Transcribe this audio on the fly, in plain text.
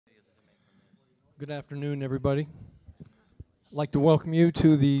Good afternoon, everybody. I'd like to welcome you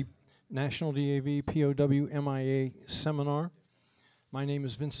to the National DAV POW MIA seminar. My name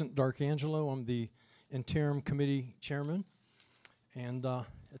is Vincent D'Arcangelo. I'm the interim committee chairman. And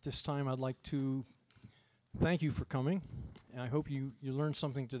at this time, I'd like to thank you for coming. And I hope you learned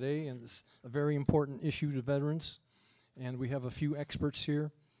something today, and it's a very important issue to veterans. And we have a few experts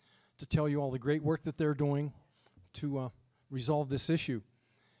here to tell you all the great work that they're doing to resolve this issue.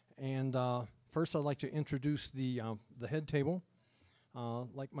 And first, I'd like to introduce the head table.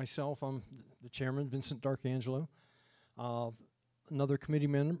 Like myself, I'm the chairman, Vincent D'Arcangelo. Another committee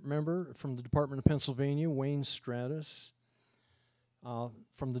member from the Department of Pennsylvania, Wayne Stratus.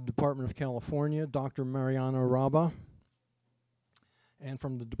 From the Department of California, Dr. Mariano Raba. And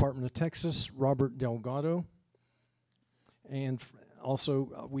from the Department of Texas, Robert Delgado. And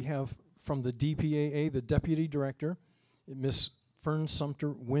also, we have from the DPAA, the Deputy Director, Miss Fern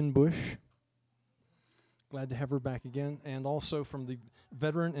Sumter Winbush. Glad to have her back again. And also from the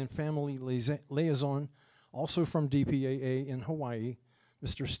Veteran and Family Liaison, also from DPAA in Hawaii,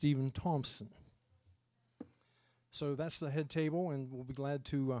 Mr. Stephen Thompson. So that's the head table, and we'll be glad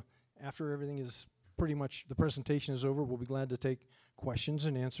to, after everything is pretty much, the presentation is over, we'll be glad to take questions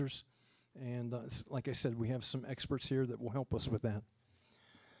and answers. And like I said, we have some experts here that will help us with that.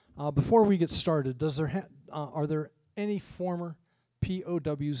 Before we get started, are there any former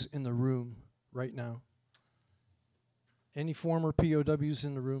POWs in the room right now? Any former POWs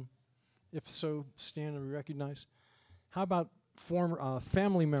in the room? If so, stand and be recognized. How about former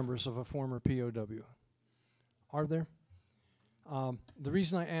family members of a former POW? Are there? The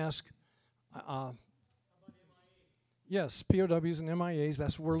reason I ask, yes, POWs and MIAs,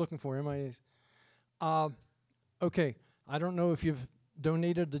 that's what we're looking for, MIAs. Okay, I don't know if you've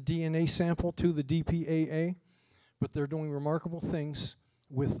donated the DNA sample to the DPAA, but they're doing remarkable things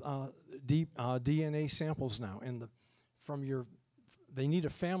with DNA samples now. And they need a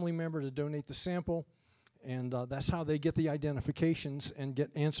family member to donate the sample, and that's how they get the identifications and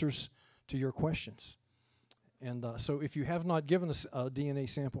get answers to your questions. And so if you have not given us a DNA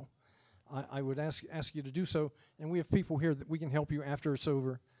sample, I would ask you to do so. And we have people here that we can help you after it's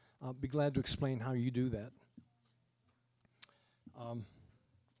over. I'll be glad to explain how you do that.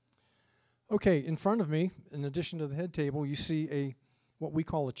 Okay, in front of me, in addition to the head table, you see what we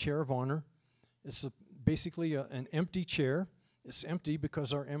call a chair of honor. It's basically an empty chair. It's empty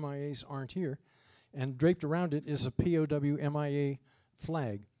because our MIAs aren't here. And draped around it is a POW MIA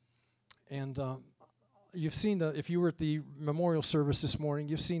flag. And you've seen if you were at the memorial service this morning,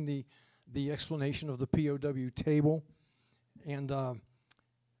 you've seen the explanation of the POW table. And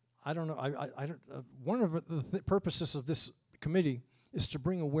I don't know, one of the purposes of this committee is to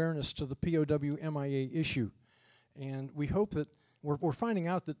bring awareness to the POW MIA issue. And we hope that we're finding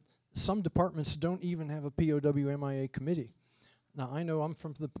out that some departments don't even have a POW MIA committee. Now, I know I'm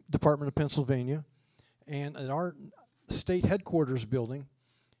from the Department of Pennsylvania, and at our state headquarters building,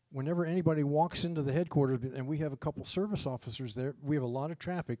 whenever anybody walks into the headquarters, and we have a couple service officers there, we have a lot of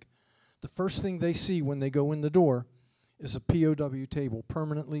traffic, the first thing they see when they go in the door is a POW table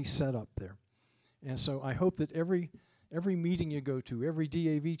permanently set up there. And so I hope that every meeting you go to, every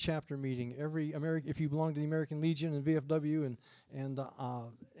DAV chapter meeting, if you belong to the American Legion and VFW and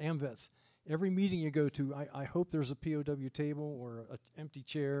AMVETS, every meeting you go to, I hope there's a POW table or an empty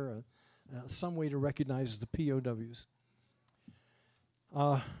chair, some way to recognize the POWs.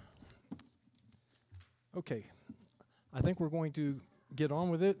 Okay, I think we're going to get on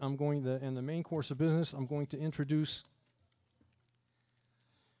with it. In the main course of business, I'm going to introduce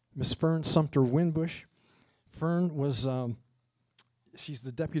Ms. Fern Sumter Winbush. Fern was, she's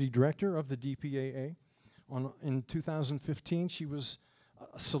the deputy director of the DPAA. In 2015, she was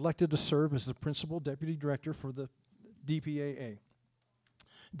selected to serve as the principal deputy director for the DPAA.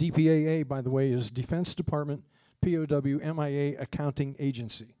 DPAA, by the way, is Defense Department POW MIA Accounting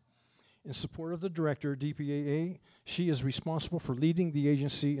Agency. In support of the director, DPAA, she is responsible for leading the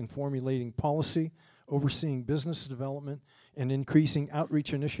agency in formulating policy, overseeing business development, and increasing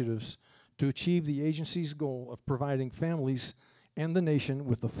outreach initiatives to achieve the agency's goal of providing families and the nation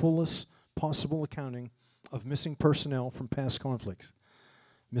with the fullest possible accounting of missing personnel from past conflicts.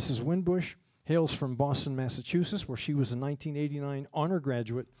 Mrs. Winbush hails from Boston, Massachusetts, where she was a 1989 honor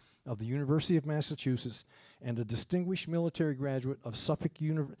graduate of the University of Massachusetts and a distinguished military graduate of Suffolk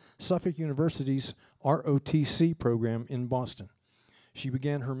University's ROTC program in Boston. She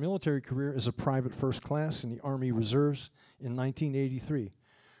began her military career as a private first class in the Army Reserves in 1983.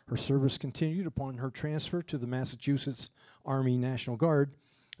 Her service continued upon her transfer to the Massachusetts Army National Guard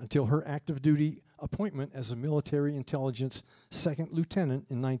until her active duty appointment as a military intelligence second lieutenant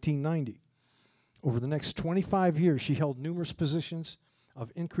in 1990. Over the next 25 years, she held numerous positions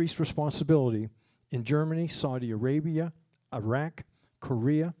of increased responsibility in Germany, Saudi Arabia, Iraq,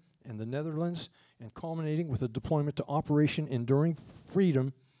 Korea, and the Netherlands, and culminating with a deployment to Operation Enduring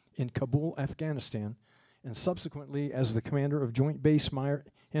Freedom in Kabul, Afghanistan, and subsequently as the commander of Joint Base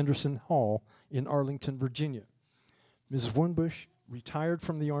Meyer-Henderson Hall in Arlington, Virginia. Ms. Winbush retired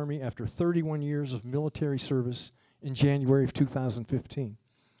from the Army after 31 years of military service in January of 2015.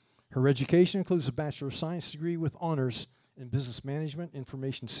 Her education includes a Bachelor of Science degree with honors in Business Management,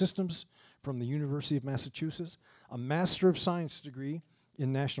 Information Systems from the University of Massachusetts, a Master of Science degree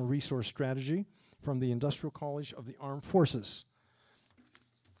in National Resource Strategy from the Industrial College of the Armed Forces.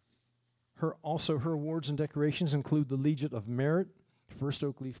 Her awards and decorations include the Legion of Merit, First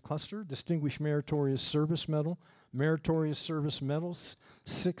Oak Leaf Cluster, Distinguished Meritorious Service Medal, Meritorious Service Medals,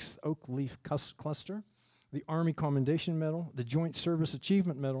 6th Oak Leaf Cluster, the Army Commendation Medal, the Joint Service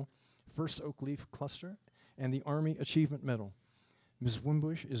Achievement Medal, First Oak Leaf Cluster, and the Army Achievement Medal. Ms.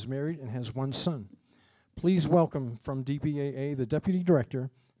 Winbush is married and has one son. Please welcome from DPAA the Deputy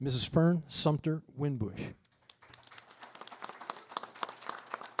Director, Mrs. Fern Sumter Winbush.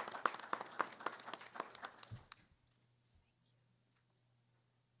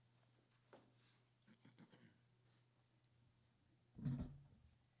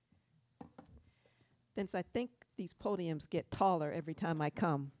 Vince, I think these podiums get taller every time I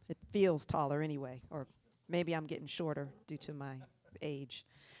come. It feels taller anyway, or maybe I'm getting shorter due to my age.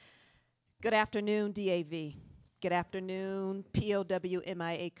 Good afternoon, DAV. Good afternoon, POW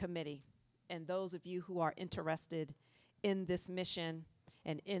MIA Committee, and those of you who are interested in this mission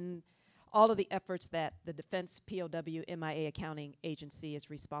and in all of the efforts that the Defense POW MIA Accounting Agency is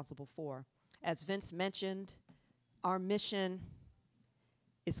responsible for. As Vince mentioned, our mission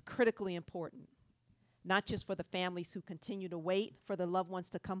is critically important, not just for the families who continue to wait for their loved ones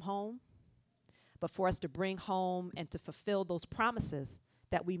to come home, but for us to bring home and to fulfill those promises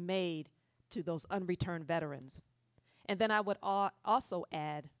that we made to those unreturned veterans. And then I would also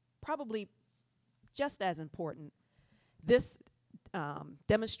add, probably just as important, this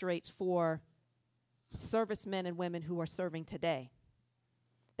demonstrates for servicemen and women who are serving today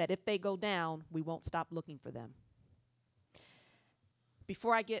that if they go down, we won't stop looking for them.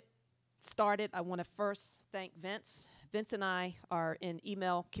 Before I get started, I want to first thank Vince. Vince and I are in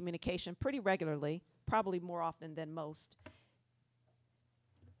email communication pretty regularly, probably more often than most.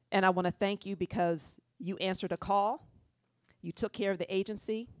 And I want to thank you because you answered a call, you took care of the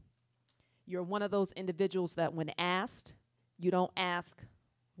agency. You're one of those individuals that when asked, you don't ask,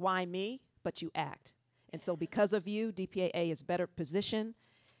 why me, but you act. And so because of you, DPAA is better positioned.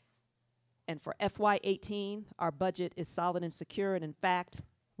 And for FY18, our budget is solid and secure. And in fact,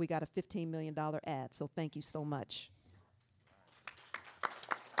 we got a $15 million ad. So thank you so much.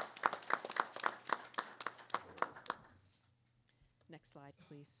 Next slide,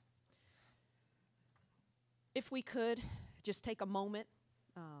 please. If we could just take a moment,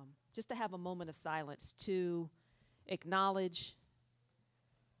 just to have a moment of silence to acknowledge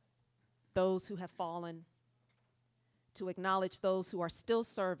those who have fallen, to acknowledge those who are still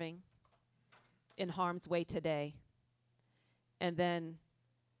serving in harm's way today, and then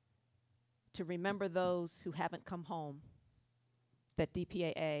to remember those who haven't come home that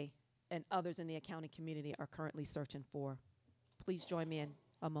DPAA and others in the accounting community are currently searching for. Please join me in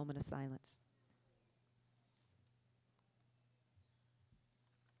a moment of silence.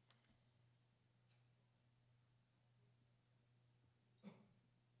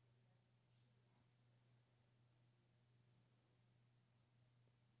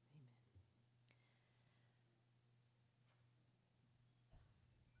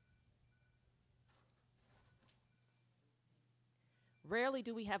 Rarely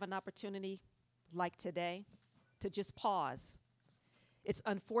do we have an opportunity like today to just pause. It's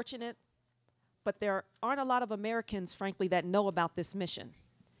unfortunate, but there aren't a lot of Americans, frankly, that know about this mission.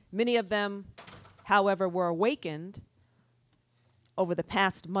 Many of them, however, were awakened over the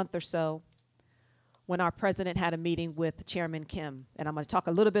past month or so when our president had a meeting with Chairman Kim. And I'm going to talk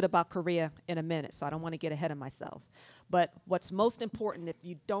a little bit about Korea in a minute, so I don't want to get ahead of myself. But what's most important, if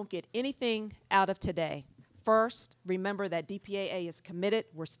you don't get anything out of today, first, remember that DPAA is committed,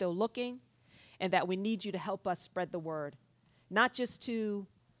 we're still looking, and that we need you to help us spread the word, not just to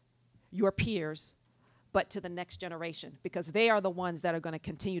your peers, but to the next generation, because they are the ones that are going to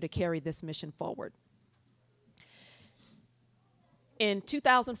continue to carry this mission forward. In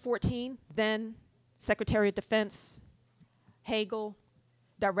 2014, then Secretary of Defense Hagel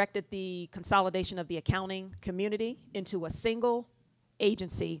directed the consolidation of the accounting community into a single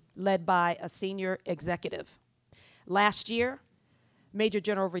agency led by a senior executive. Last year, Major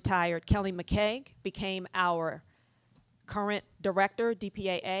General retired Kelly McKay became our current director,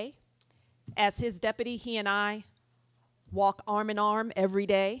 DPAA. As his deputy, he and I walk arm in arm every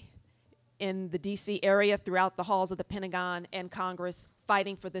day in the DC area, throughout the halls of the Pentagon and Congress,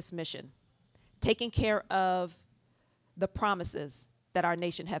 fighting for this mission, taking care of the promises that our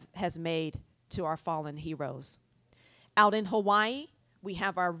nation has made to our fallen heroes. Out in Hawaii, we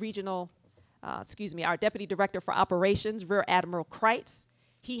have our our Deputy Director for Operations, Rear Admiral Kreitz.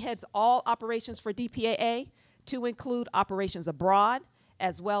 He heads all operations for DPAA, to include operations abroad,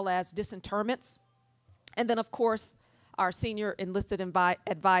 as well as disinterments. And then, of course, our senior enlisted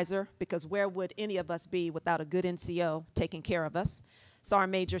advisor, because where would any of us be without a good NCO taking care of us?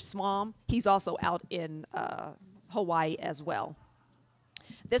 Sergeant Major Swam, he's also out in Hawaii as well.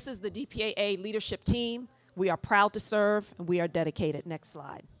 This is the DPAA leadership team. We are proud to serve, and we are dedicated. Next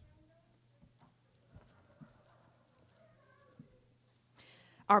slide.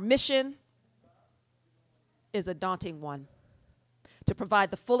 Our mission is a daunting one: to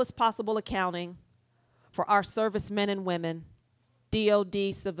provide the fullest possible accounting for our servicemen and women,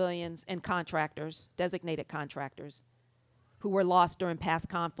 DOD civilians and contractors, designated contractors, who were lost during past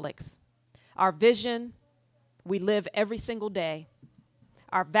conflicts. Our vision: we live every single day.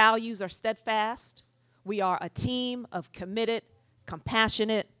 Our values are steadfast. We are a team of committed,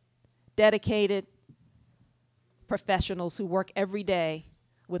 compassionate, dedicated professionals who work every day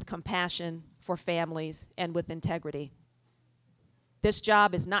with compassion for families and with integrity. This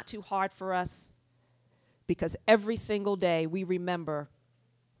job is not too hard for us, because every single day we remember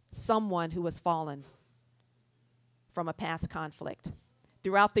someone who has fallen from a past conflict.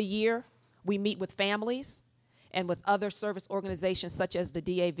 Throughout the year, we meet with families and with other service organizations such as the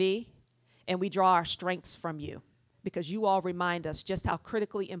DAV, and we draw our strengths from you, because you all remind us just how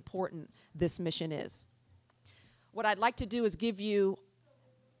critically important this mission is. What I'd like to do is give you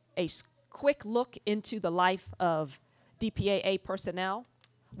a quick look into the life of DPAA personnel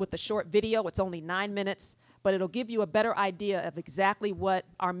with a short video. It's only 9 minutes, but it'll give you a better idea of exactly what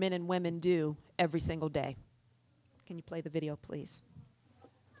our men and women do every single day. Can you play the video, please?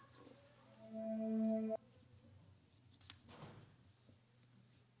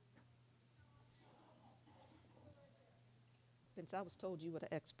 Vince, I was told you were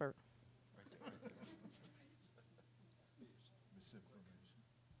the expert.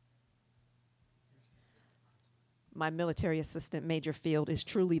 My military assistant, Major Field, is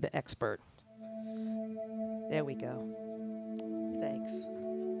truly the expert. There we go. Thanks.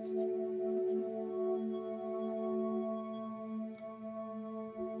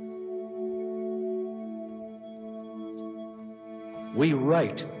 We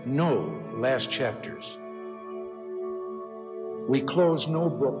write no last chapters. We close no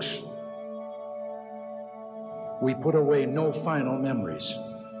books. We put away no final memories.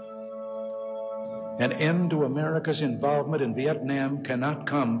 An end to America's involvement in Vietnam cannot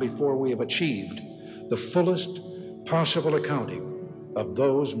come before we have achieved the fullest possible accounting of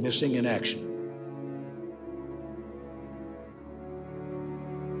those missing in action.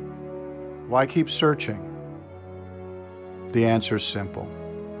 Why keep searching? The answer is simple.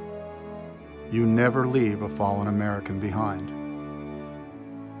 You never leave a fallen American behind.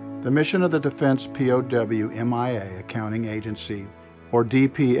 The mission of the Defense POW MIA Accounting Agency, or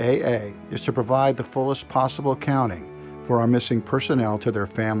DPAA, is to provide the fullest possible accounting for our missing personnel to their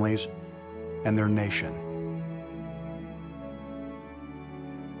families and their nation.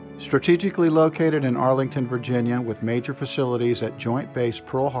 Strategically located in Arlington, Virginia, with major facilities at Joint Base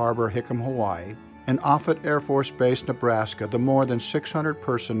Pearl Harbor, Hickam, Hawaii, and Offutt Air Force Base, Nebraska, the more than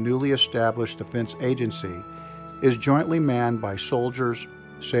 600-person newly established defense agency is jointly manned by soldiers,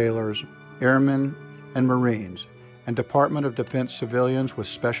 sailors, airmen, and Marines, and Department of Defense civilians with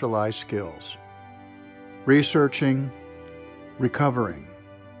specialized skills. Researching, recovering,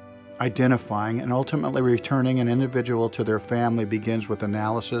 identifying, and ultimately returning an individual to their family begins with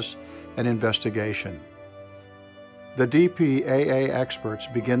analysis and investigation. The DPAA experts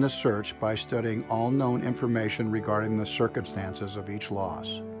begin the search by studying all known information regarding the circumstances of each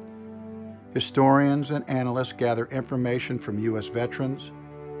loss. Historians and analysts gather information from U.S. veterans,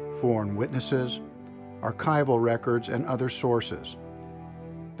 foreign witnesses, archival records, and other sources.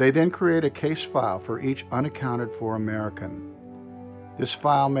 They then create a case file for each unaccounted for American. This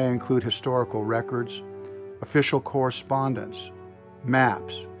file may include historical records, official correspondence,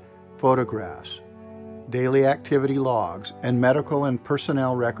 maps, photographs, daily activity logs, and medical and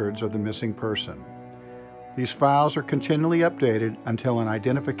personnel records of the missing person. These files are continually updated until an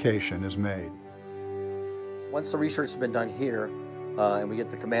identification is made. Once the research has been done here, and we get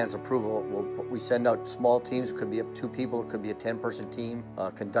the command's approval, we send out small teams. It could be up to 2 people, it could be a 10-person team,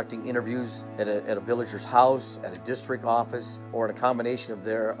 conducting interviews at a villager's house, at a district office, or in a combination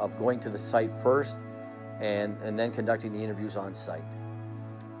of going to the site first and then conducting the interviews on site.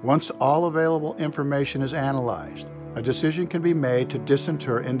 Once all available information is analyzed, a decision can be made to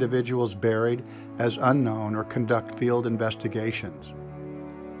disinter individuals buried as unknown or conduct field investigations.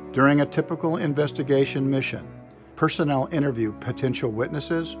 During a typical investigation mission, personnel interview potential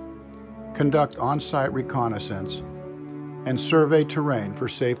witnesses, conduct on-site reconnaissance, and survey terrain for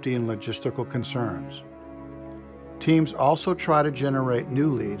safety and logistical concerns. Teams also try to generate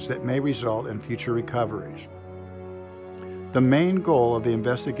new leads that may result in future recoveries. The main goal of the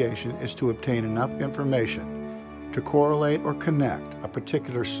investigation is to obtain enough information to correlate or connect a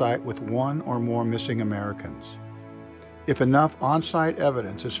particular site with one or more missing Americans. If enough on-site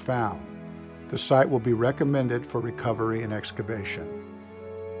evidence is found, the site will be recommended for recovery and excavation.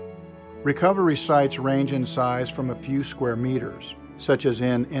 Recovery sites range in size from a few square meters, such as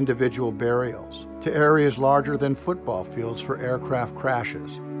in individual burials, to areas larger than football fields for aircraft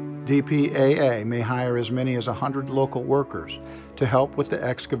crashes. DPAA may hire as many as 100 local workers to help with the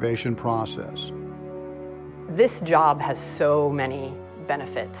excavation process. This job has so many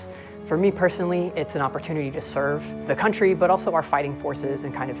benefits. For me personally, it's an opportunity to serve the country, but also our fighting forces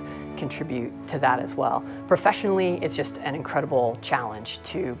and kind of contribute to that as well. Professionally, it's just an incredible challenge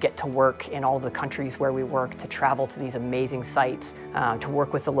to get to work in all the countries where we work, to travel to these amazing sites, to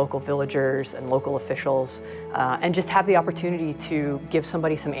work with the local villagers and local officials, and just have the opportunity to give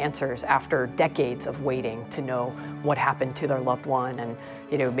somebody some answers after decades of waiting to know what happened to their loved one, and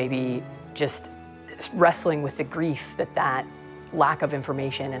maybe just wrestling with the grief that lack of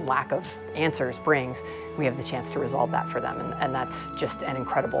information and lack of answers brings. We have the chance to resolve that for them, and that's just an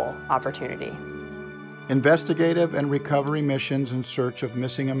incredible opportunity. Investigative and recovery missions in search of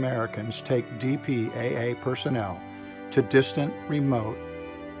missing Americans take DPAA personnel to distant, remote,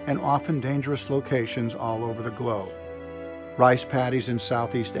 and often dangerous locations all over the globe. Rice paddies in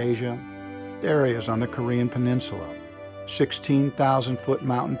Southeast Asia, areas on the Korean Peninsula, 16,000-foot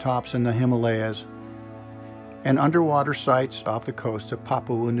mountaintops in the Himalayas, and underwater sites off the coast of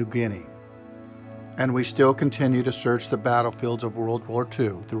Papua New Guinea. And we still continue to search the battlefields of World War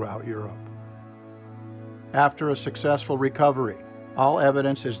II throughout Europe. After a successful recovery, all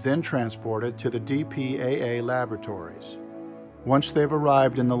evidence is then transported to the DPAA laboratories. Once they've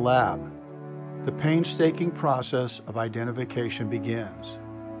arrived in the lab, the painstaking process of identification begins.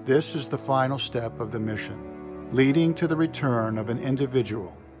 This is the final step of the mission, leading to the return of an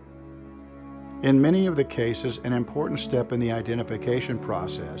individual. In many of the cases, an important step in the identification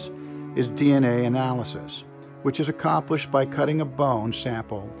process is DNA analysis, which is accomplished by cutting a bone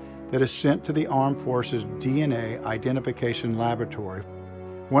sample that is sent to the Armed Forces DNA Identification Laboratory.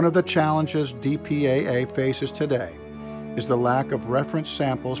 One of the challenges DPAA faces today is the lack of reference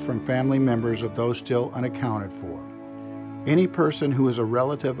samples from family members of those still unaccounted for. Any person who is a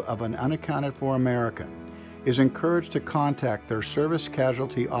relative of an unaccounted for American is encouraged to contact their service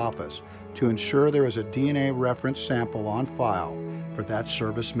casualty office to ensure there is a DNA reference sample on file for that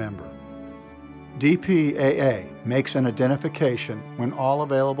service member. DPAA makes an identification when all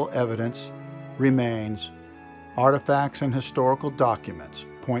available evidence remains. Artifacts and historical documents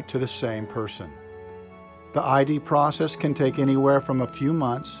point to the same person. The ID process can take anywhere from a few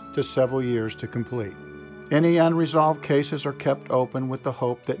months to several years to complete. Any unresolved cases are kept open with the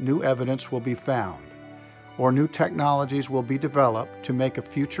hope that new evidence will be found, or new technologies will be developed to make a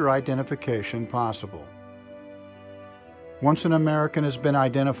future identification possible. Once an American has been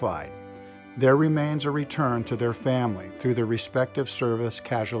identified, there remains a return to their family through their respective service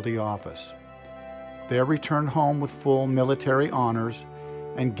casualty office. They are returned home with full military honors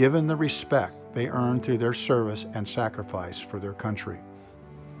and given the respect they earned through their service and sacrifice for their country.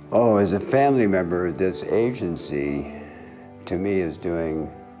 Oh, as a family member, this agency, to me, is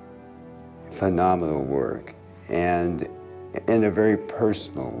doing phenomenal work, and in a very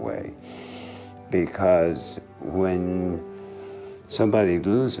personal way, because when somebody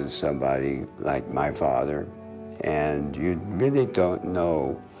loses somebody like my father, and you really don't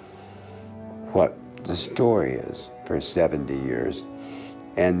know what the story is for 70 years,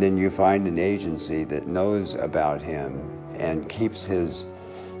 and then you find an agency that knows about him and keeps his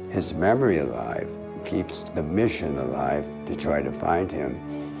memory alive, keeps the mission alive to try to find him.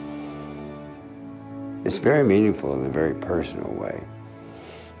 It's very meaningful in a very personal way,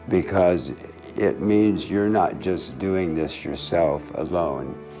 because it means you're not just doing this yourself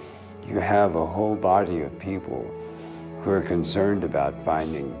alone. You have a whole body of people who are concerned about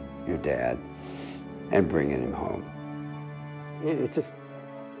finding your dad and bringing him home. It's just,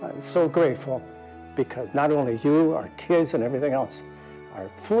 I'm so grateful because not only you, our kids and everything else are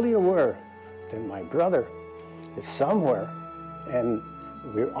fully aware that my brother is somewhere and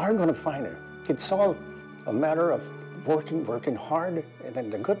we are going to find him. It's all a matter of working hard, and then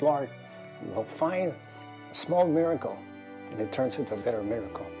the good Lord will find a small miracle and it turns into a better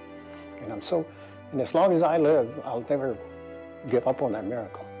miracle. And as long as I live, I'll never give up on that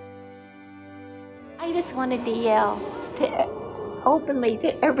miracle. I just wanted to yell openly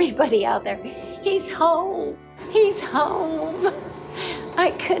to everybody out there, he's home, he's home. I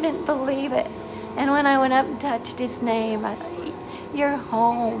couldn't believe it. And when I went up and touched his name, I thought, you're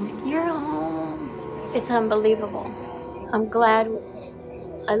home, you're home. It's unbelievable. I'm glad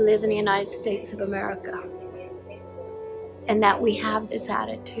I live in the United States of America and that we have this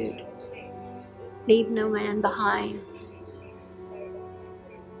attitude. Leave no man behind.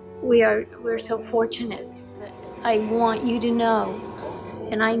 We're so fortunate. I want you to know,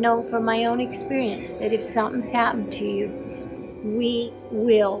 and I know from my own experience, that if something's happened to you, we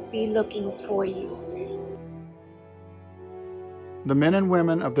will be looking for you. The men and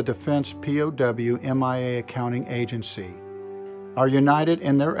women of the Defense POW MIA Accounting Agency are united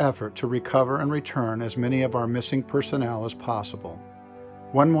in their effort to recover and return as many of our missing personnel as possible.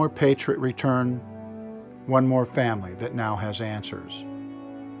 One more patriot return, one more family that now has answers.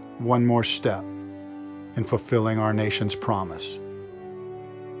 One more step in fulfilling our nation's promise.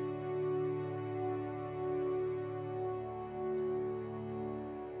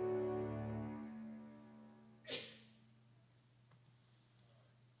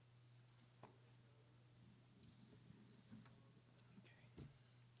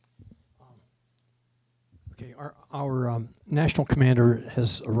 Okay, our national commander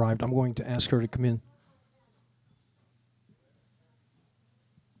has arrived. I'm going to ask her to come in.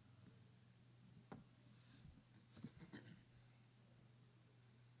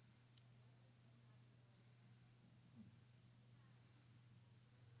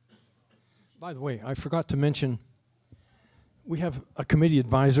 By the way, I forgot to mention, we have a committee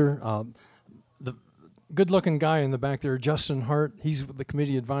advisor. The good-looking guy in the back there, Justin Hart, he's the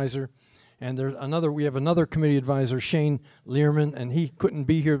committee advisor. And we have another committee advisor, Shane Learman, and he couldn't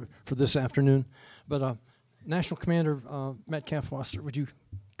be here for this afternoon. But National Commander Metcalf Foster, would you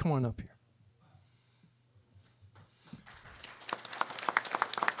come on up here?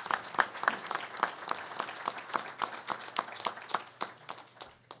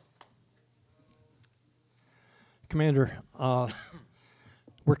 Commander,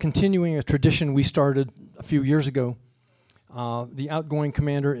 we're continuing a tradition we started a few years ago. The outgoing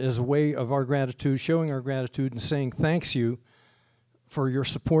commander is a way of our gratitude, showing our gratitude and saying thanks you for your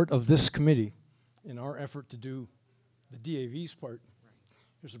support of this committee in our effort to do the DAV's part.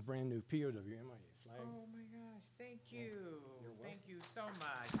 Here's a brand new POW MIA flag. Oh my gosh, thank you. Thank you so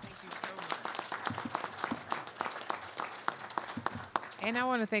much. Thank you so much. And I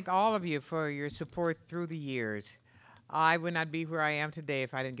want to thank all of you for your support through the years. I would not be where I am today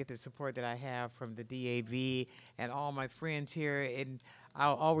if I didn't get the support that I have from the DAV and all my friends here, and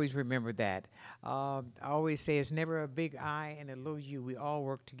I'll always remember that. I always say it's never a big I and a little you. We all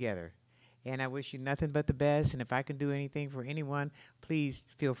work together. And I wish you nothing but the best, and if I can do anything for anyone, please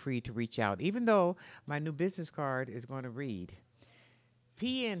feel free to reach out. Even though my new business card is going to read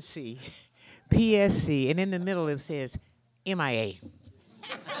PNC, PSC, and in the middle it says MIA.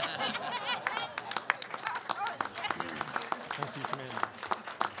 Thank you,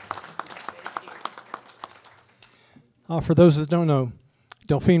 Commander. For those that don't know,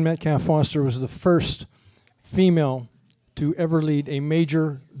 Delphine Metcalf Foster was the first female to ever lead a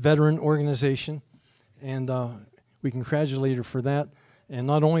major veteran organization, and we congratulate her for that. And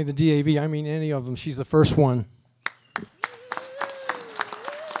not only the DAV, I mean any of them, she's the first one.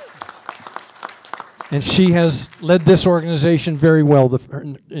 And she has led this organization very well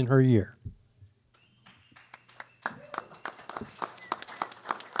in her year.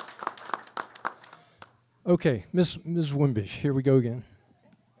 Okay, Ms. Wimbish, here we go again.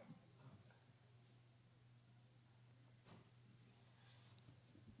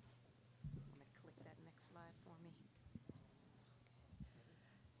 Click that next slide for me.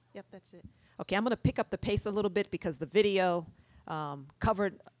 Yep, that's it. Okay, I'm going to pick up the pace a little bit because the video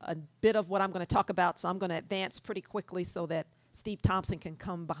covered a bit of what I'm going to talk about, so I'm going to advance pretty quickly so that Steve Thompson can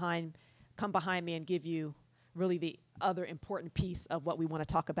come behind me and give you really the other important piece of what we want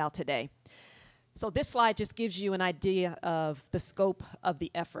to talk about today. So this slide just gives you an idea of the scope of the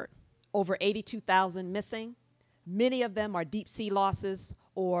effort. Over 82,000 missing. Many of them are deep sea losses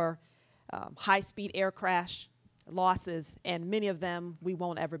or high-speed air crash. losses, and many of them we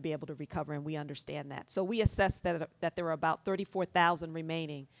won't ever be able to recover, and we understand that. So we assess that there are about 34,000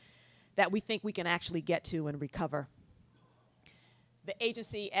 remaining that we think we can actually get to and recover. The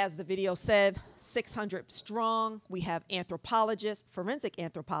agency, as the video said, 600 strong. We have anthropologists, forensic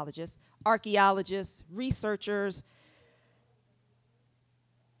anthropologists, archaeologists, researchers,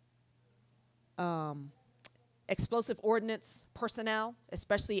 explosive ordnance personnel,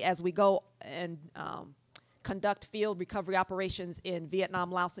 especially as we go and conduct field recovery operations in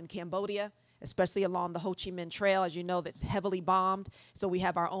Vietnam, Laos, and Cambodia, especially along the Ho Chi Minh Trail, as you know, that's heavily bombed. So we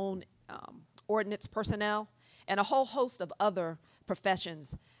have our own ordnance personnel and a whole host of other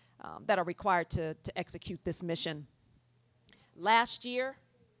professions that are required to execute this mission. Last year,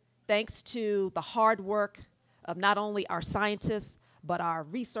 thanks to the hard work of not only our scientists, but our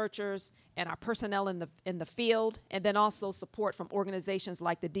researchers and our personnel in the field, and then also support from organizations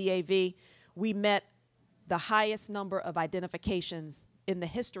like the DAV, we met the highest number of identifications in the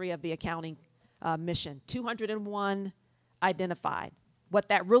history of the accounting mission, 201 identified. What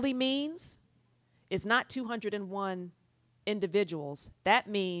that really means is not 201 individuals. That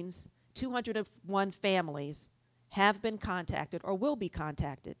means 201 families have been contacted or will be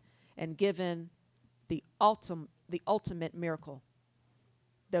contacted and given the ultimate miracle.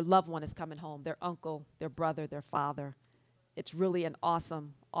 Their loved one is coming home, their uncle, their brother, their father. It's really an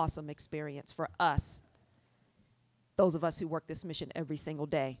awesome, awesome experience for us, those of us who work this mission every single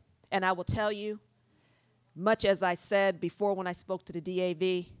day. And I will tell you, much as I said before when I spoke to the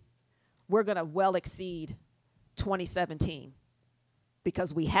DAV, we're going to well exceed 2017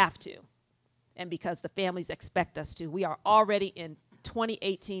 because we have to and because the families expect us to. We are already in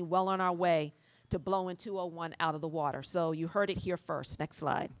 2018 well on our way to blowing 201 out of the water. So you heard it here first. Next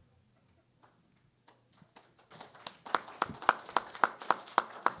slide.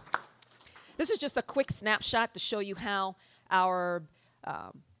 This is just a quick snapshot to show you how our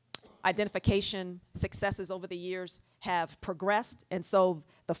identification successes over the years have progressed. And so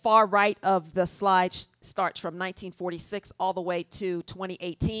the far right of the slide starts from 1946 all the way to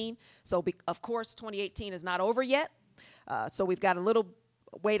 2018. So of course, 2018 is not over yet. So we've got a little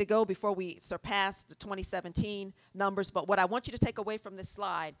way to go before we surpass the 2017 numbers. But what I want you to take away from this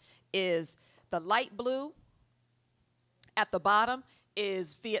slide is the light blue at the bottom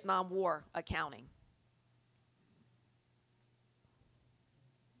is Vietnam War accounting.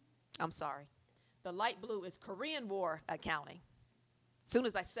 I'm sorry. The light blue is Korean War accounting. As soon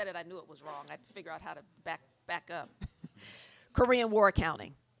as I said it, I knew it was wrong. I had to figure out how to back up. Korean War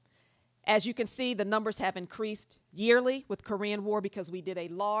accounting. As you can see, the numbers have increased yearly with Korean War because we did a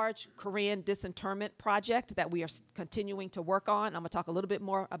large Korean disinterment project that we are continuing to work on. I'm going to talk a little bit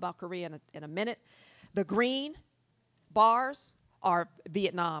more about Korea in a minute. The green bars are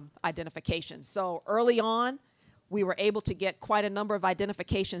Vietnam identifications. So early on, we were able to get quite a number of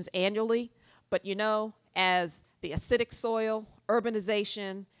identifications annually. But you know, as the acidic soil,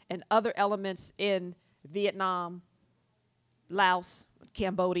 urbanization, and other elements in Vietnam, Laos,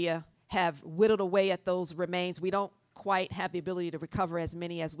 Cambodia, have whittled away at those remains. We don't quite have the ability to recover as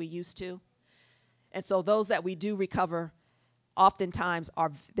many as we used to. And so those that we do recover oftentimes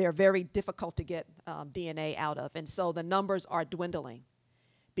they're very difficult to get DNA out of. And so the numbers are dwindling.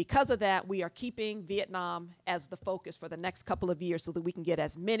 Because of that, we are keeping Vietnam as the focus for the next couple of years so that we can get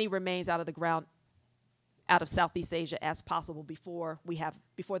as many remains out of the ground out of Southeast Asia as possible before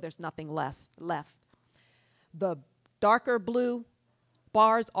there's nothing left. The darker blue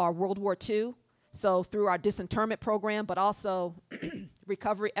bars are World War II. So through our disinterment program, but also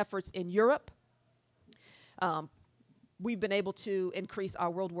recovery efforts in Europe, we've been able to increase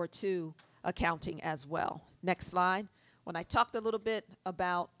our World War II accounting as well. Next slide. When I talked a little bit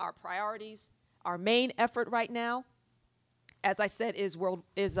about our priorities, our main effort right now, as I said, is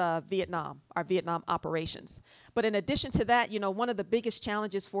Vietnam, our Vietnam operations. But in addition to that, you know, one of the biggest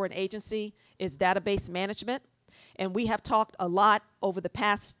challenges for an agency is database management. And we have talked a lot over the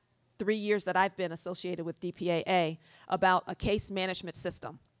past 3 years that I've been associated with DPAA about a case management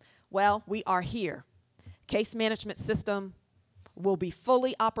system. Well, we are here. Case management system will be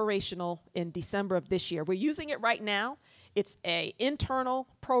fully operational in December of this year. We're using it right now. It's an internal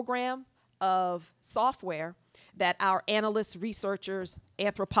program of software that our analysts, researchers,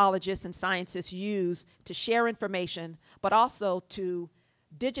 anthropologists, and scientists use to share information, but also to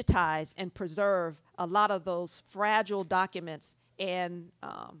digitize and preserve a lot of those fragile documents and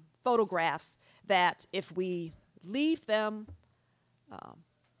photographs that if we leave them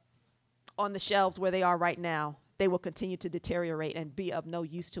on the shelves where they are right now, they will continue to deteriorate and be of no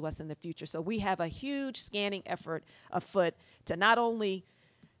use to us in the future. So we have a huge scanning effort afoot to not only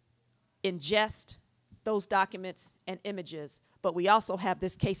ingest those documents and images, but we also have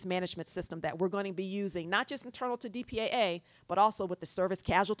this case management system that we're going to be using, not just internal to DPAA, but also with the service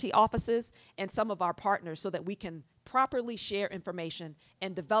casualty offices and some of our partners, so that we can properly share information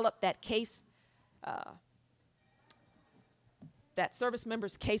and develop that case, that service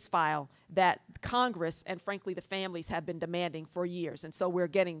member's case file that Congress and frankly the families have been demanding for years. And so we're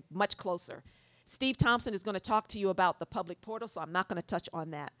getting much closer. Steve Thompson is going to talk to you about the public portal, so I'm not going to touch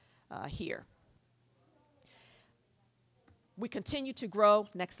on that here. We continue to grow,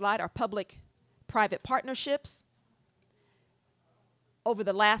 next slide, our public-private partnerships. Over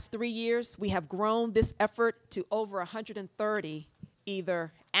the last 3 years, we have grown this effort to over 130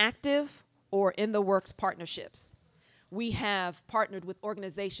 either active or in the works partnerships. We have partnered with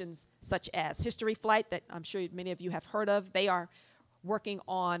organizations such as History Flight, that I'm sure many of you have heard of. They are working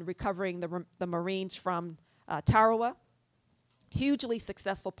on recovering the Marines from Tarawa. Hugely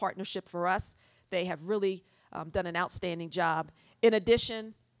successful partnership for us. They have really done an outstanding job. In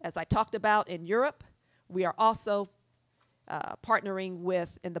addition, as I talked about in Europe, we are also partnering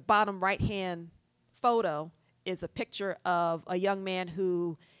with, in the bottom right-hand photo, is a picture of a young man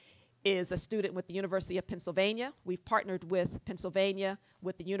who is a student with the University of Pennsylvania. We've partnered with Pennsylvania,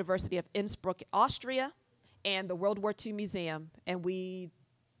 with the University of Innsbruck, Austria, and the World War II Museum. And we,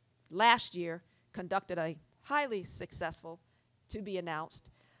 last year, conducted a highly successful, to be announced,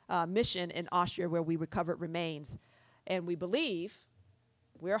 mission in Austria where we recovered remains. And we believe,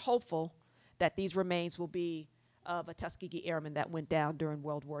 we're hopeful, that these remains will be of a Tuskegee Airman that went down during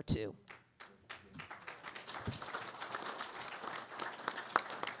World War II.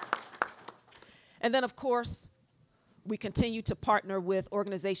 And then, of course, we continue to partner with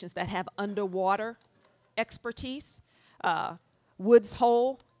organizations that have underwater expertise. Woods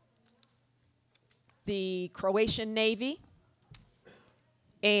Hole, the Croatian Navy,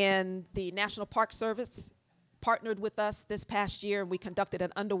 and the National Park Service partnered with us this past year, and we conducted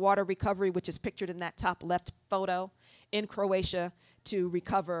an underwater recovery, which is pictured in that top left photo, in Croatia to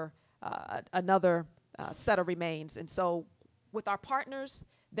recover another set of remains. And so with our partners,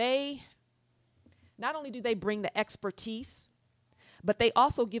 they not only do they bring the expertise, but they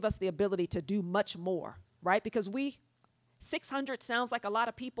also give us the ability to do much more, right? Because 600 sounds like a lot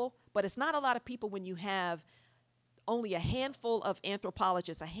of people, but it's not a lot of people when you have only a handful of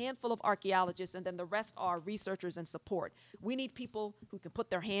anthropologists, a handful of archaeologists, and then the rest are researchers and support. We need people who can put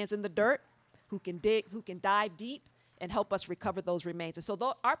their hands in the dirt, who can dig, who can dive deep, and help us recover those remains. And so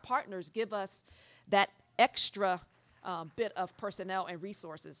our partners give us that extra bit of personnel and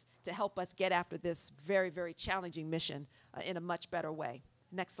resources to help us get after this very, very challenging mission in a much better way.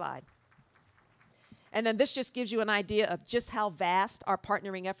 Next slide. And then this just gives you an idea of just how vast our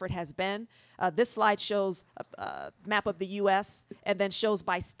partnering effort has been. This slide shows a map of the U.S. and then shows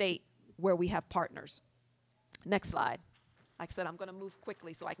by state where we have partners. Next slide. Like I said, I'm going to move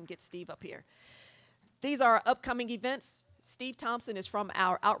quickly so I can get Steve up here. These are our upcoming events. Steve Thompson is from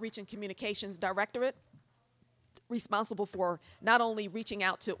our Outreach and Communications Directorate, responsible for not only reaching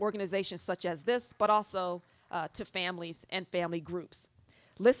out to organizations such as this, but also to families and family groups.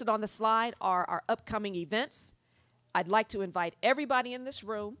 Listed on the slide are our upcoming events. I'd like to invite everybody in this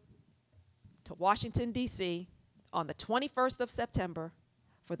room to Washington, D.C. on the 21st of September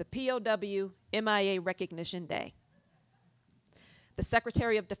for the POW MIA Recognition Day. The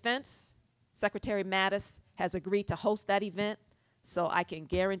Secretary of Defense, Secretary Mattis, has agreed to host that event, so I can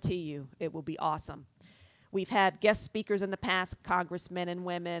guarantee you it will be awesome. We've had guest speakers in the past, congressmen and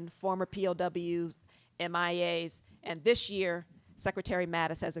women, former POWs, MIAs, and this year, Secretary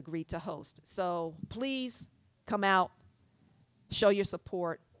Mattis has agreed to host. So please come out, show your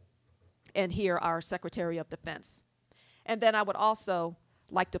support, and hear our Secretary of Defense. And then I would also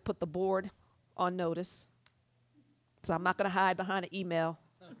like to put the board on notice, so I'm not going to hide behind an email.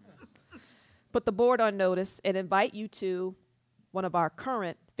 Put the board on notice and invite you to one of our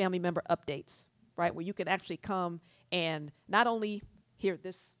current family member updates, right, where you can actually come and not only hear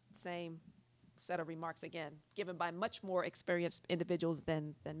this same set of remarks again, given by much more experienced individuals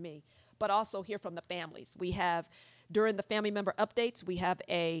than me, but also hear from the families. We have, during the family member updates, we have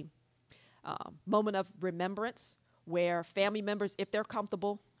a moment of remembrance where family members, if they're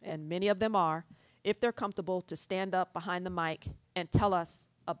comfortable, and many of them are, if they're comfortable, to stand up behind the mic and tell us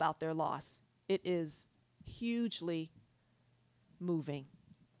about their loss. It is hugely moving.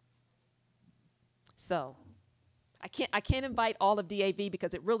 So I can't invite all of DAV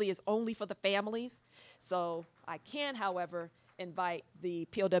because it really is only for the families. So I can, however, invite the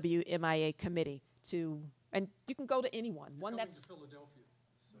POW MIA committee to, and you can go to anyone. One that's to Philadelphia,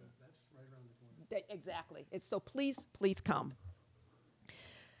 so that's right around the corner. Exactly. So please, please come.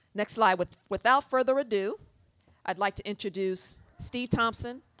 Next slide. Without further ado, I'd like to introduce Steve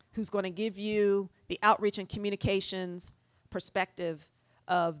Thompson, who's going to give you the outreach and communications perspective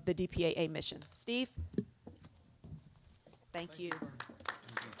of the DPAA mission. Steve? Thank you.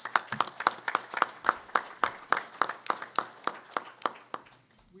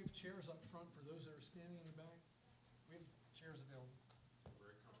 We have chairs up front for those that are standing in the back. We have chairs available.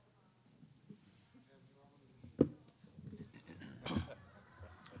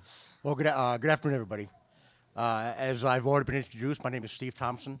 Well, good afternoon, everybody. As I've already been introduced, my name is Steve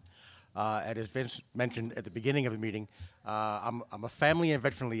Thompson. And as Vince mentioned at the beginning of the meeting, I'm a family and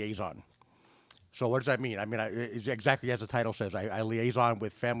veteran liaison. So what does that mean? I mean, it's exactly as the title says. I liaison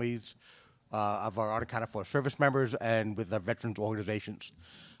with families of our unaccounted for service members and with the veterans organizations,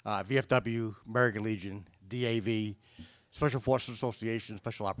 VFW, American Legion, DAV, Special Forces Association,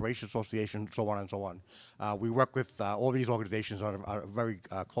 Special Operations Association, so on and so on. We work with all these organizations on a very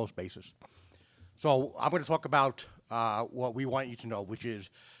close basis. So I'm going to talk about what we want you to know, which is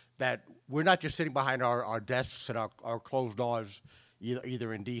that we're not just sitting behind our desks and our closed doors,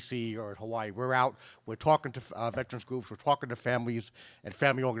 either in D.C. or in Hawaii. We're out, we're talking to veterans groups, we're talking to families and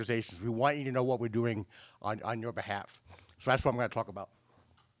family organizations. We want you to know what we're doing on your behalf. So that's what I'm going to talk about.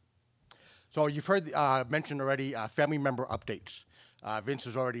 So you've heard mentioned already family member updates. Vince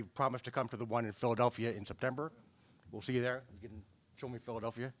has already promised to come to the one in Philadelphia in September. We'll see you there. You can show me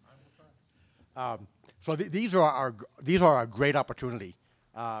Philadelphia. So these are a great opportunity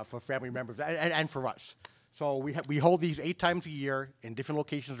for family members and for us. So we hold these 8 times a year in different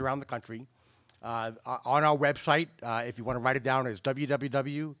locations around the country. On our website, if you want to write it down, it's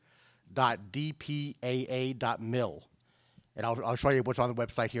www.dpaa.mil. And I'll show you what's on the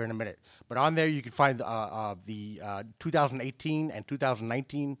website here in a minute. But on there, you can find the 2018 and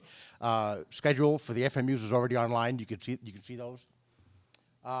 2019 schedule for the FMUs is already online. You can see those.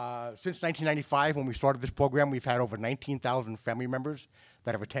 Since 1995, when we started this program, we've had over 19,000 family members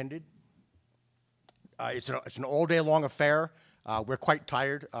that have attended. It's an all-day-long affair. We're quite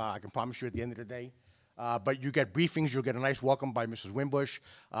tired, I can promise you at the end of the day. But you get briefings. You'll get a nice welcome by Mrs. Wimbush.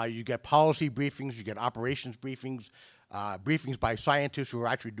 You get policy briefings. You get operations briefings. Briefings by scientists who are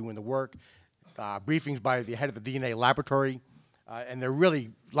actually doing the work. Briefings by the head of the DNA laboratory. And they're really,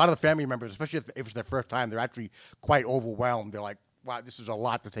 a lot of the family members, especially if it's their first time, they're actually quite overwhelmed. They're like, wow, this is a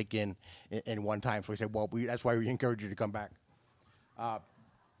lot to take in one time. So we said, well, that's why we encourage you to come back.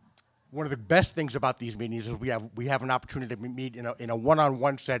 One of the best things about these meetings is we have an opportunity to meet in a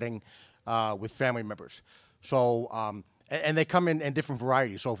one-on-one setting with family members. So, and they come in different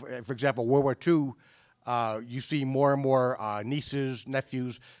varieties. So, for example, World War II, you see more and more nieces,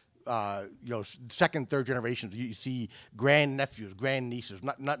 nephews, second, third generations. You see grandnephews, grandnieces,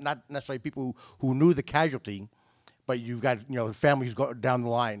 not necessarily people who knew the casualty, but you've got families go down the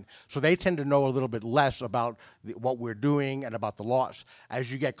line. So they tend to know a little bit less about what we're doing and about the loss.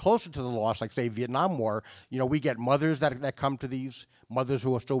 As you get closer to the loss, like say Vietnam War, we get mothers that come to these, mothers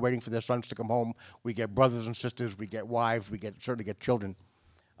who are still waiting for their sons to come home. We get brothers and sisters, we get wives, we certainly get children.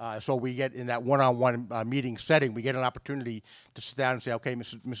 So we get in that one-on-one meeting setting, we get an opportunity to sit down and say, okay,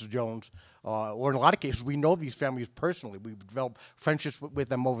 Mrs. Jones, or in a lot of cases, we know these families personally. We've developed friendships with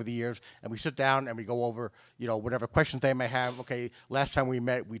them over the years, and we sit down and we go over, whatever questions they may have. Okay, last time we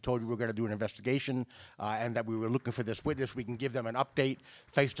met, we told you we were going to do an investigation and that we were looking for this witness. We can give them an update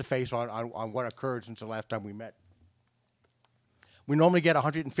face-to-face on what occurred since the last time we met. We normally get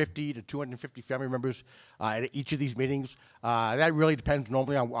 150 to 250 family members at each of these meetings. That really depends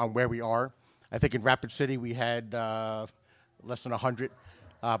normally on where we are. I think in Rapid City we had less than 100,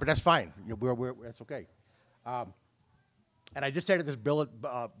 but that's fine. That's okay. And I just added this bullet,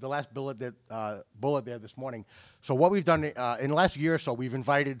 the last bullet there this morning. So what we've done in the last year or so, we've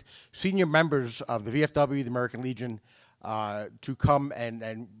invited senior members of the VFW, the American Legion, to come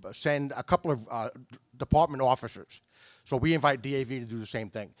and send a couple of department officers. So we invite DAV to do the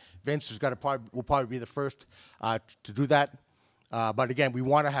same thing. Vince will probably be the first to do that. But again,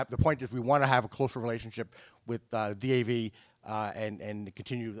 the point is we want to have a closer relationship with DAV and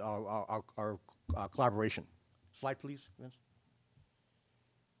continue our collaboration. Slide, please, Vince.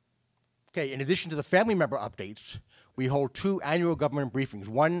 Okay, in addition to the family member updates, we hold 2 annual government briefings.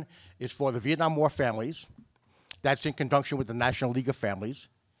 One is for the Vietnam War families. That's in conjunction with the National League of Families.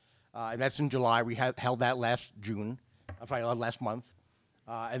 And that's in July. We held that last month.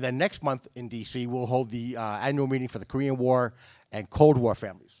 And then next month in D.C., we'll hold the annual meeting for the Korean War and Cold War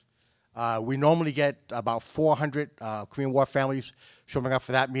families. We normally get about 400 Korean War families showing up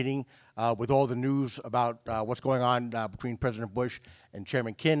for that meeting. with all the news about what's going on between President Bush and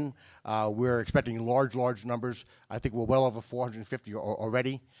Chairman Kin. We're expecting large numbers. I think we're well over 450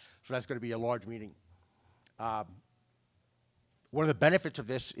 already, so that's going to be a large meeting. One of the benefits of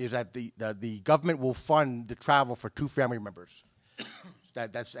this is that the government will fund the travel for 2 family members.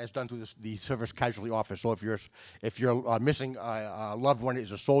 That's done through the Service Casualty Office. So if you're missing a loved one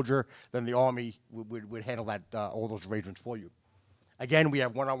is a soldier, then the Army would handle that all those arrangements for you. Again, we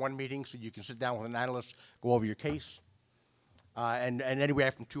have one-on-one meetings, so you can sit down with an analyst, go over your case, and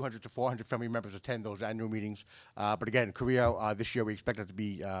anywhere from 200 to 400 family members attend those annual meetings. But again, in Korea this year we expect it to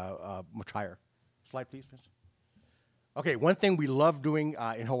be much higher. Slide, please, Vince. Okay, one thing we love doing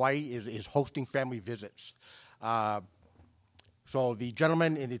in Hawaii is hosting family visits. So the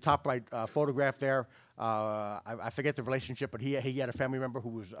gentleman in the top right photograph there, I forget the relationship, but he had a family member who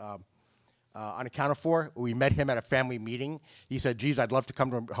was unaccounted for. We met him at a family meeting. He said, geez, I'd love to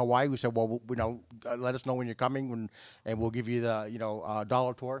come to Hawaii. We said, well, let us know when you're coming, and we'll give you the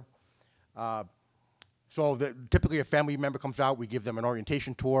dollar tour. So typically a family member comes out, we give them an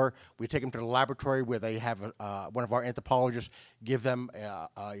orientation tour, we take them to the laboratory where they have one of our anthropologists give them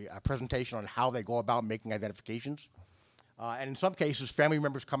a presentation on how they go about making identifications. And in some cases, family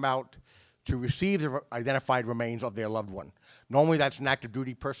members come out to receive the identified remains of their loved one. Normally that's an active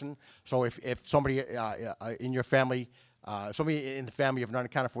duty person, so if somebody in your family, somebody in the family of an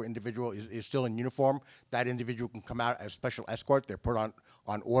unaccounted for individual is still in uniform, that individual can come out as special escort. They're put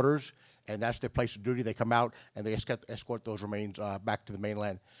on orders, and that's their place of duty. They come out and they escort those remains back to the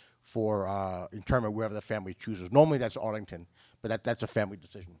mainland for interment wherever the family chooses. Normally that's Arlington, but that's a family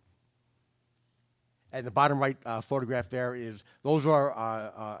decision. And the bottom right photograph there is, those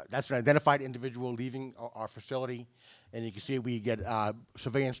are, that's an identified individual leaving our facility. And you can see we get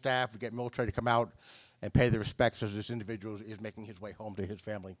civilian staff, we get military to come out and pay the respects as this individual is making his way home to his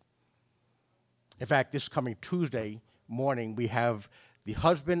family. In fact, this coming Tuesday morning, we have the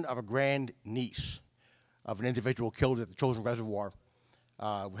husband of a grand niece of an individual killed at the Chosen Reservoir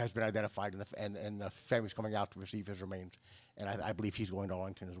who has been identified, and the family's coming out to receive his remains. And I believe he's going to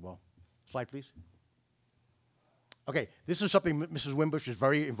Arlington as well. Slide, please. Okay, this is something Mrs. Wimbush is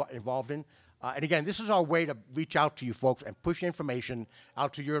very involved in. And again, this is our way to reach out to you folks and push information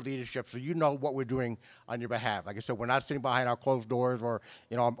out to your leadership so you know what we're doing on your behalf. Like I said, we're not sitting behind our closed doors or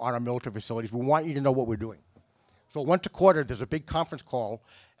on our military facilities. We want you to know what we're doing. So once a quarter, there's a big conference call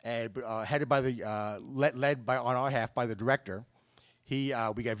headed by led by on our half by the director. We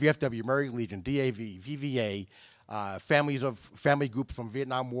got VFW, American Legion, DAV, VVA, family groups from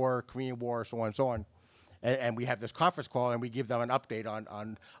Vietnam War, Korean War, so on and so on. And we have this conference call, and we give them an update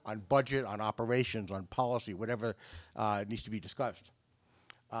on budget, on operations, on policy, whatever needs to be discussed.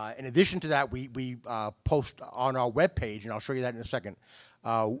 In addition to that, we post on our webpage, and I'll show you that in a second,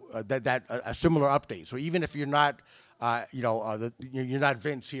 a similar update. So even if you're not, you're not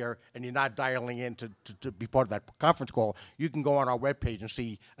Vince here, and you're not dialing in to be part of that conference call, you can go on our webpage and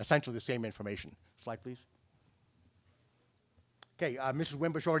see essentially the same information. Slide, please. Okay, Mrs.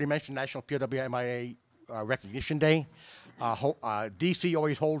 Wimbush already mentioned National POW MIA Recognition Day. DC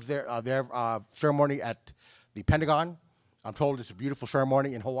always holds their ceremony at the Pentagon. I'm told it's a beautiful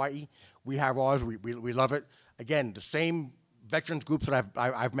ceremony in Hawaii. We have ours. We love it. Again, the same veterans groups that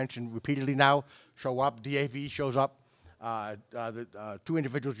I've mentioned repeatedly now show up. DAV shows up. The 2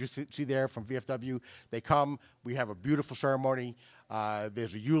 individuals you see there from VFW, they come. We have a beautiful ceremony.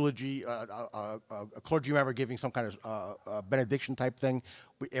 There's a eulogy, a clergy member giving some kind of benediction type thing.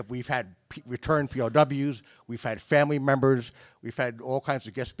 We've had returned POWs, we've had family members, we've had all kinds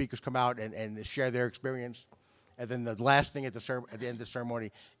of guest speakers come out and share their experience. And then the last thing at the end of the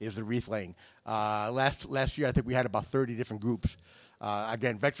ceremony is the wreath laying. Last year, I think we had about 30 different groups.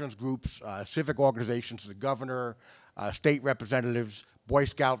 Again, veterans groups, civic organizations, the governor, state representatives, Boy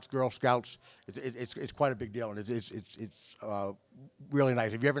Scouts, Girl Scouts. It's quite a big deal, and it's really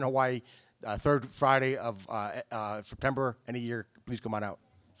nice. If you're ever in Hawaii, third Friday of September any year, please come on out.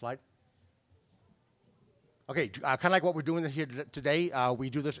 Slide. Okay, kind of like what we're doing here today, we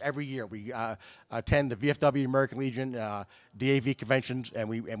do this every year. We attend the VFW, American Legion, DAV conventions, and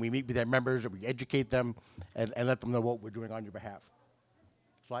we meet with their members, and we educate them and let them know what we're doing on your behalf.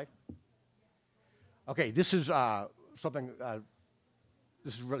 Slide. Okay, this is something.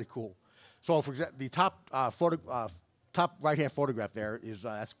 This is really cool. So, for example, the top top right-hand photograph there is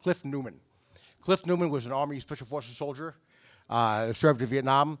that's Cliff Newman. Cliff Newman was an Army Special Forces soldier, served in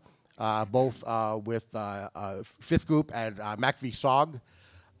Vietnam, both with 5th Group and MACV SOG.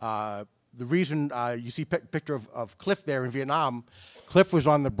 The reason you see picture of Cliff there in Vietnam, Cliff was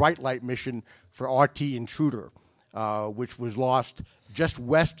on the Bright Light mission for RT Intruder. which was lost just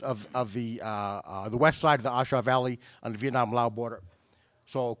west of the west side of the Asha Valley on the Vietnam-Laos border.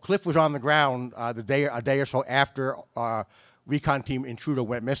 So Cliff was on the ground a day or so after our recon team intruder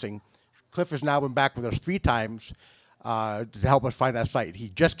went missing. Cliff has now been back with us 3 times to help us find that site. He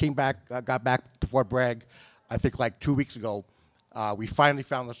just came back, got back to Fort Bragg, I think like 2 weeks ago. We finally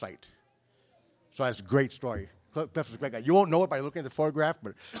found the site. So that's a great story. Cliff is a great guy. You won't know it by looking at the photograph,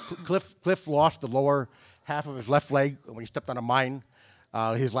 but Cliff lost the lower half of his left leg when he stepped on a mine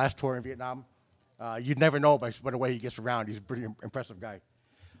his last tour in Vietnam. You'd never know by the way he gets around. He's a pretty impressive guy.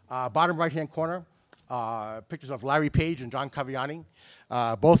 Bottom right-hand corner, pictures of Larry Page and John Caviani.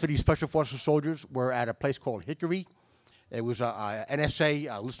 Both of these Special Forces soldiers were at a place called Hickory. It was a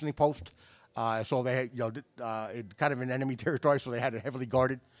NSA listening post. So they had, kind of in enemy territory, so they had it heavily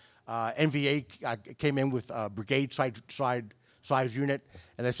guarded. NVA came in with a brigade size unit,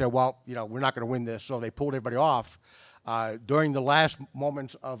 and they said, well, we're not going to win this, so they pulled everybody off. During the last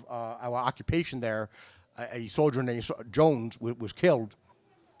moments of our occupation there, a soldier named Jones was killed.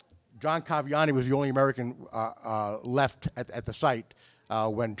 John Caviani was the only American left at the site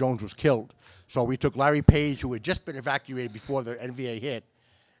when Jones was killed. So we took Larry Page, who had just been evacuated before the NVA hit,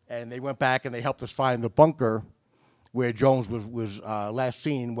 and they went back and they helped us find the bunker where Jones was last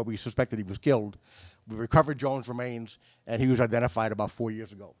seen, where we suspected he was killed. We recovered Jones' remains, and he was identified about 4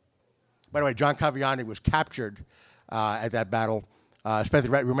 years ago. By the way, John Caviani was captured at that battle, spent the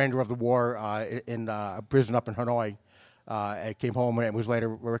remainder of the war in prison up in Hanoi, and came home and was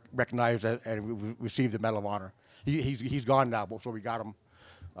later recognized and received the Medal of Honor. He's gone now, so we got him,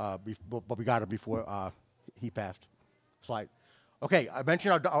 but we got him before he passed. Slide. Okay, I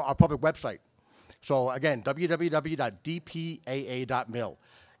mentioned our public website. So again, www.dpaa.mil.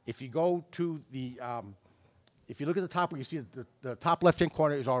 If you go to the, if you look at the top where you see the top left-hand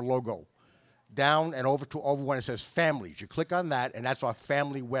corner is our logo. Down and over when it says families. You click on that, and that's our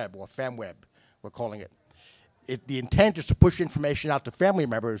family web, or FamWeb, we're calling it. The intent is to push information out to family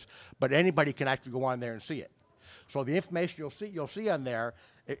members, but anybody can actually go on there and see it. So the information you'll see on there,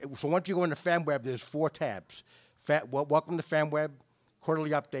 so once you go into FamWeb, there's 4 tabs. Welcome to FamWeb,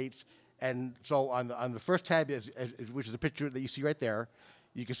 quarterly updates, and so on the first tab, which is the picture that you see right there,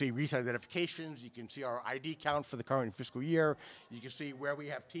 you can see recent identifications, you can see our ID count for the current fiscal year, you can see where we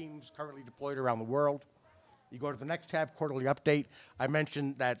have teams currently deployed around the world. You go to the next tab, quarterly update. I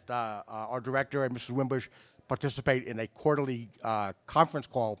mentioned that our director and Mrs. Wimbush participate in a quarterly conference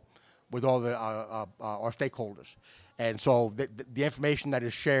call with all our stakeholders. And so the information that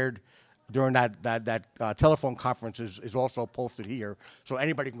is shared during that telephone conference is also posted here, so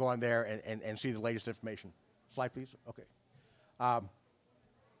anybody can go on there and see the latest information. Slide, please. Okay.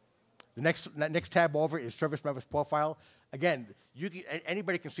 The next tab over is service members profile. Again,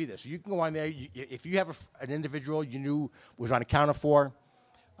 anybody can see this. You can go on there. If you have an individual you knew was unaccounted for,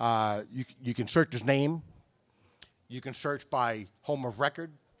 you can search his name. You can search by home of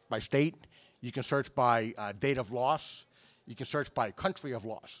record, by state. You can search by date of loss. You can search by country of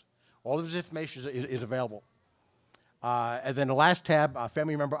loss. All of this information is available. And then the last tab,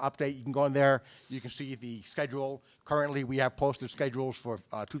 family member update, you can go in there. You can see the schedule. Currently, we have posted schedules for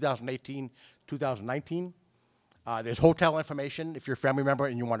 2018, 2019. There's hotel information if you're a family member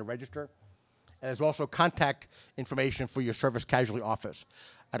and you want to register. And there's also contact information for your service casualty office.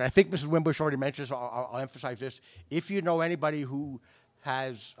 And I think Mrs. Wimbush already mentioned, so I'll emphasize this. If you know anybody who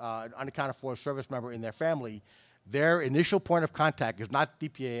has an unaccounted for service member in their family, their initial point of contact is not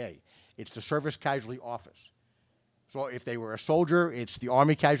DPAA. It's the Service Casualty Office. So if they were a soldier, it's the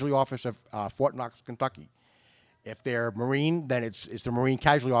Army Casualty Office of Fort Knox, Kentucky. If they're Marine, then it's the Marine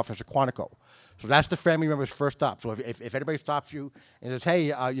Casualty Office of Quantico. So that's the family member's first stop. So if anybody stops you and says,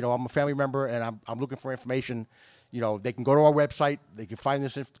 hey, I'm a family member and I'm looking for information, they can go to our website, they can find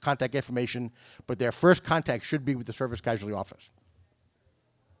this contact information, but their first contact should be with the Service Casualty Office.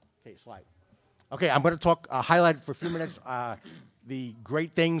 Okay, slide. Okay, I'm going to highlight for a few minutes the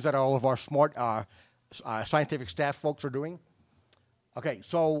great things that all of our smart scientific staff folks are doing. Okay,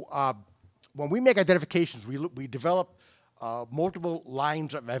 so when we make identifications, we develop multiple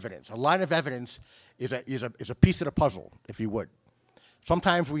lines of evidence. A line of evidence is a piece of the puzzle, if you would.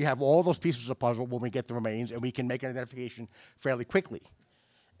 Sometimes we have all those pieces of puzzle when we get the remains, and we can make an identification fairly quickly.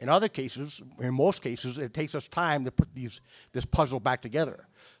 In other cases, in most cases, it takes us time to put this puzzle back together.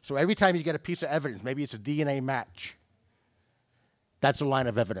 So every time you get a piece of evidence, maybe it's a DNA match, that's a line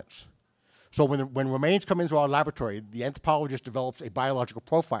of evidence. So when remains come into our laboratory, the anthropologist develops a biological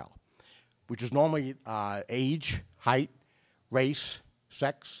profile, which is normally age, height, race,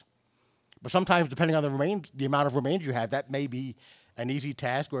 sex. But sometimes, depending on the amount of remains you have, that may be an easy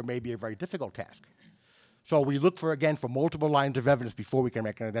task or it may be a very difficult task. So we look for, again, for multiple lines of evidence before we can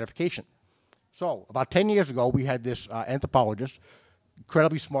make an identification. So about 10 years ago, we had this anthropologist,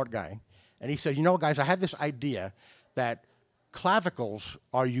 incredibly smart guy, and he said, you know, guys, I have this idea that clavicles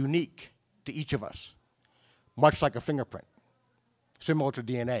are unique to each of us, much like a fingerprint, similar to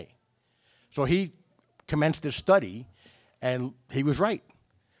DNA. So he commenced this study, and he was right.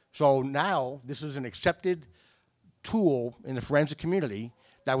 So now this is an accepted tool in the forensic community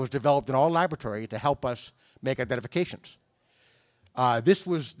that was developed in our laboratory to help us make identifications.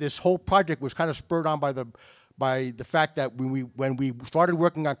 This whole project was kind of spurred on by the fact that when we started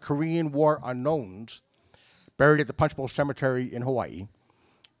working on Korean War unknowns buried at the Punch Bowl Cemetery in Hawaii,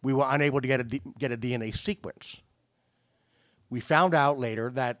 we were unable to get a DNA sequence. We found out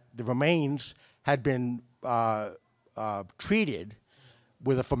later that the remains had been treated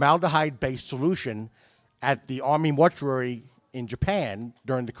with a formaldehyde-based solution at the Army mortuary in Japan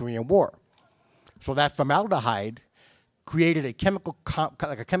during the Korean War. So that formaldehyde created a chemical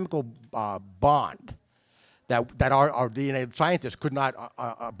bond that our DNA scientists could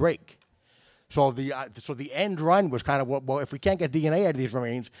not break. So the end run was kind of, well, if we can't get DNA out of these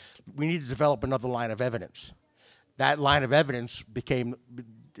remains, we need to develop another line of evidence. That line of evidence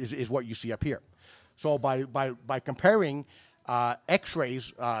is what you see up here. So by comparing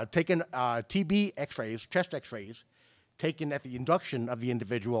X-rays, taken TB X-rays, chest X-rays, taken at the induction of the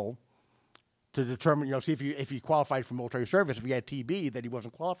individual to determine, you know, see if he qualified for military service. If he had TB, that he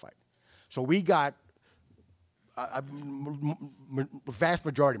wasn't qualified. So we got a vast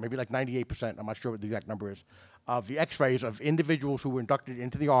majority, maybe like 98%, I'm not sure what the exact number is, of the X-rays of individuals who were inducted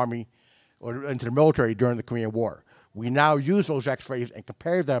into the Army or into the military during the Korean War. We now use those X-rays and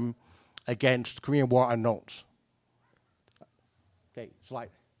compare them against Korean War unknowns. Okay, slide.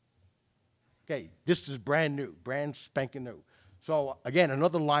 Okay, this is brand new, brand spanking new. So again,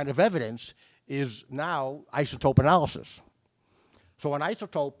 another line of evidence is now isotope analysis. So an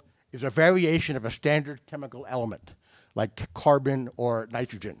isotope is a variation of a standard chemical element, like carbon or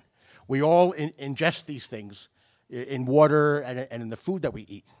nitrogen. We all ingest these things in water and in the food that we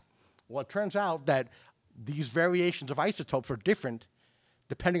eat. Well, it turns out that these variations of isotopes are different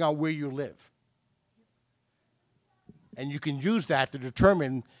depending on where you live. And you can use that to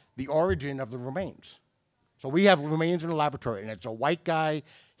determine the origin of the remains. So we have remains in the laboratory, and it's a white guy.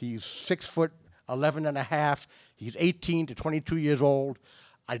 He's 6'11" and a half. He's 18 to 22 years old.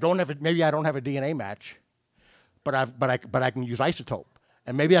 Maybe I don't have a DNA match, but I can use isotope.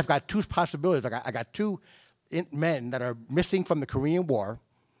 And maybe I've got two possibilities. I got two men that are missing from the Korean War.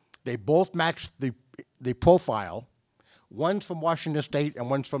 They both match the profile. One's from Washington State and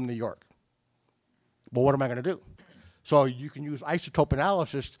one's from New York. Well, what am I going to do? So you can use isotope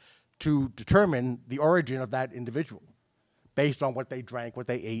analysis to determine the origin of that individual based on what they drank, what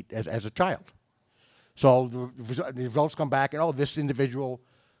they ate as a child. So the results come back, and this individual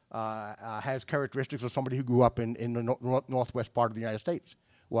has characteristics of somebody who grew up in the northwest part of the United States.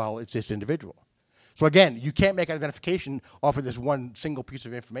 Well, it's this individual. So again, you can't make an identification off of this one single piece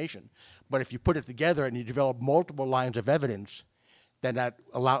of information. But if you put it together and you develop multiple lines of evidence, then that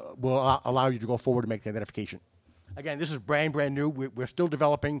will allow you to go forward and make the identification. Again, this is brand new. We're still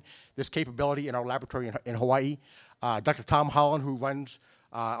developing this capability in our laboratory in Hawaii. Dr. Tom Holland, who runs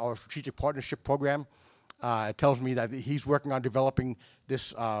our strategic partnership program, tells me that he's working on developing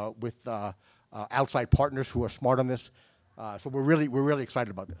this with outside partners who are smart on this. So we're really excited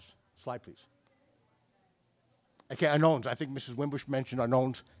about this. Slide, please. Okay, unknowns. I think Mrs. Wimbush mentioned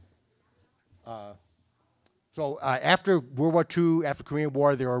unknowns. So after World War II, after Korean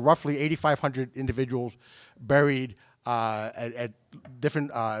War, there are roughly 8,500 individuals buried at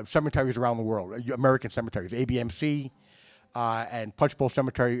different cemeteries around the world, American cemeteries, ABMC and Punch Bowl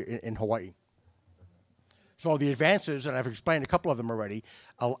Cemetery in Hawaii. So the advances, and I've explained a couple of them already,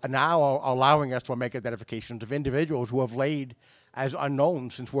 now are allowing us to make identifications of individuals who have laid as unknown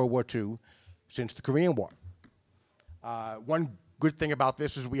since World War II, since the Korean War. One good thing about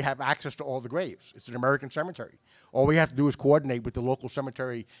this is we have access to all the graves. It's an American cemetery. All we have to do is coordinate with the local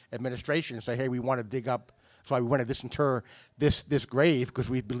cemetery administration and say, hey, we want to dig up, so we want to disinter this grave because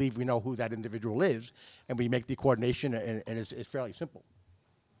we believe we know who that individual is, and we make the coordination, and it's fairly simple.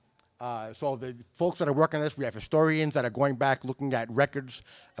 So the folks that are working on this, we have historians that are going back looking at records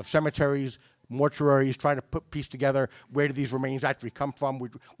of cemeteries, mortuaries, trying to piece together where do these remains actually come from,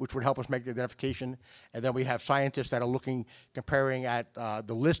 which would help us make the identification. And then we have scientists that are looking, comparing at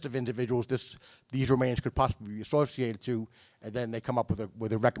the list of individuals these remains could possibly be associated to, and then they come up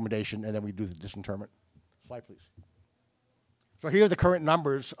with a recommendation, and then we do the disinterment. Slide, please. So here are the current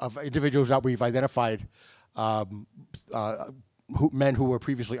numbers of individuals that we've identified, men who were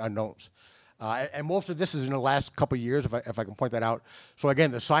previously unknowns. And most of this is in the last couple of years, if I can point that out. So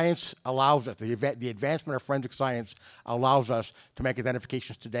again, the science allows us, the advancement of forensic science allows us to make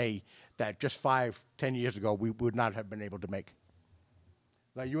identifications today that just 5-10 years ago we would not have been able to make.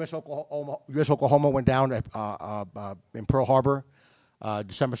 The U.S. Oklahoma went down in Pearl Harbor,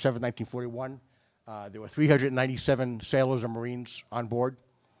 December 7, 1941. There were 397 sailors and Marines on board,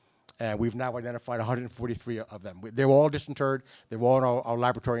 and we've now identified 143 of them. They were all disinterred. They were all in our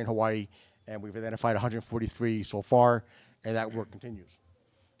laboratory in Hawaii, and we've identified 143 so far, and that work continues.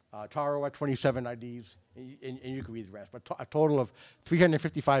 Taro at 27 IDs, and you can read the rest, but a total of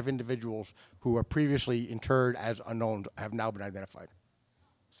 355 individuals who were previously interred as unknowns have now been identified.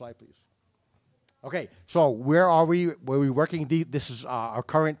 Slide, please. Okay, so where are we? Where are we working? This is our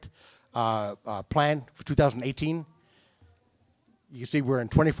current plan for 2018. You can see we're in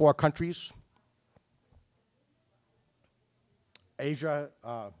 24 countries. Asia,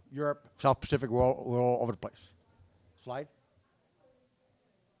 Europe, South Pacific, we're all over the place. Slide.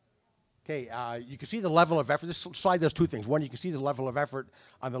 Okay, you can see the level of effort. This slide does two things. One, you can see the level of effort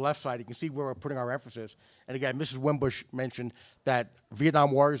on the left side. You can see where we're putting our emphasis. And again, Mrs. Wimbush mentioned that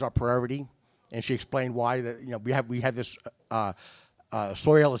Vietnam War is our priority, and she explained why. That we have this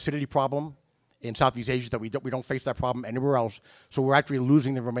soil acidity problem in Southeast Asia that we don't face that problem anywhere else. So we're actually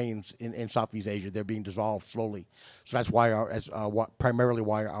losing the remains in Southeast Asia. They're being dissolved slowly. So that's why primarily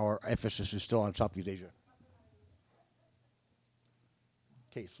why our emphasis is still on Southeast Asia.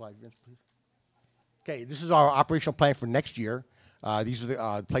 Okay, slide again, please. Okay, this is our operational plan for next year. These are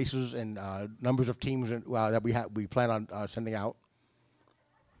the places and numbers of teams that we plan on sending out.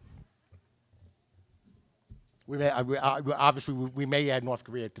 We may obviously we may add North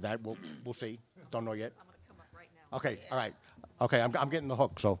Korea to that. We'll see. Don't know yet. I'm going to come up right now. Okay, all right. Okay, I'm getting the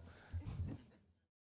hook. So